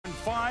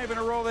5 in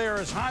a row. They are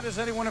as hot as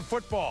anyone in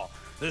football.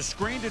 The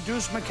screen to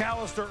Deuce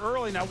McAllister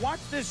early. Now watch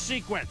this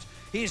sequence.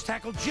 He's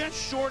tackled just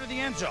short of the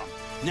end zone.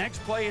 Next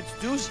play, it's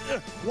Deuce.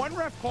 One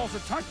ref calls a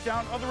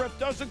touchdown, other ref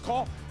doesn't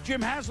call.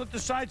 Jim Haslett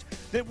decides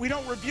that we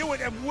don't review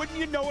it, and wouldn't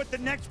you know it, the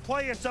next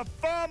play, it's a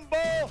fumble,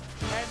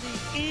 and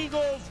the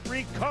Eagles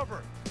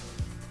recover.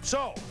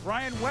 So,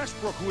 Ryan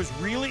Westbrook, who is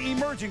really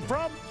emerging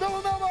from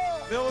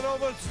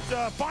Villanova's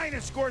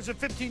finest, scores a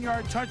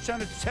 15-yard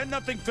touchdown. It's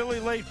 10-0 Philly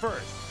late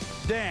first.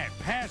 Then,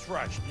 pass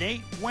rush,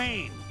 Nate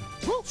Wayne.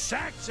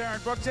 Sacks Aaron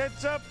Brooks.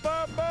 It's a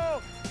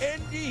fumble.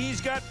 Indy,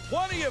 he's got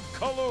plenty of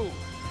Kalu.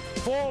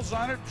 Falls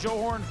on it. Joe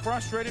Horn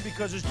frustrated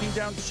because his team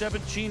down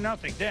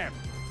 17-0. Then,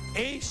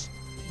 Ace,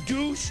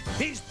 Deuce,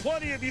 he's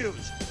plenty of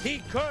use.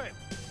 He could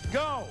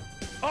go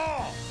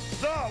all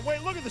the way.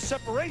 Look at the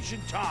separation,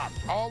 Tom.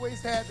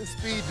 Always had the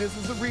speed. This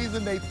is the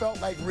reason they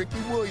felt like Ricky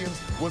Williams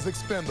was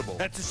expendable.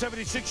 That's a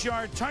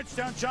 76-yard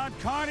touchdown. John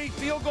Connie,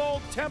 field goal,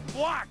 attempt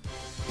blocked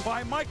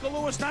by Michael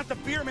Lewis, not the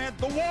beer man,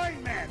 the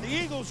wine man, the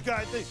Eagles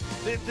guy, the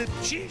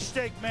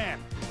cheesesteak man.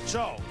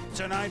 So,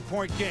 it's a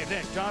 9-point game.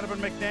 Then Donovan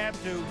McNabb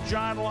to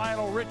John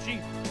Lionel Richie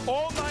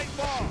all night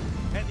long.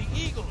 And the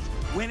Eagles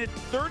win it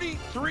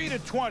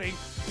 33-20.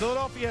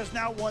 Philadelphia has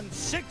now won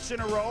 6 in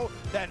a row.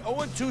 That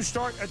 0-2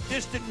 start, a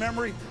distant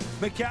memory.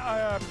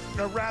 Another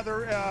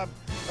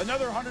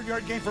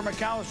 100-yard game for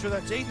McAllister.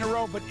 That's 8 in a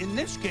row. But in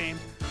this game,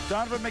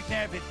 Donovan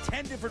McNabb hit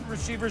 10 different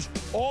receivers,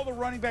 all the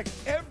running backs,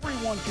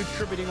 everyone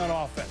contributing on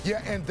offense.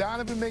 Yeah, and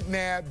Donovan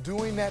McNabb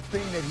doing that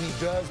thing that he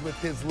does with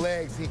his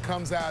legs. He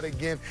comes out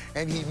again,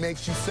 and he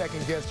makes you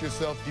second-guess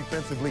yourself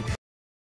defensively.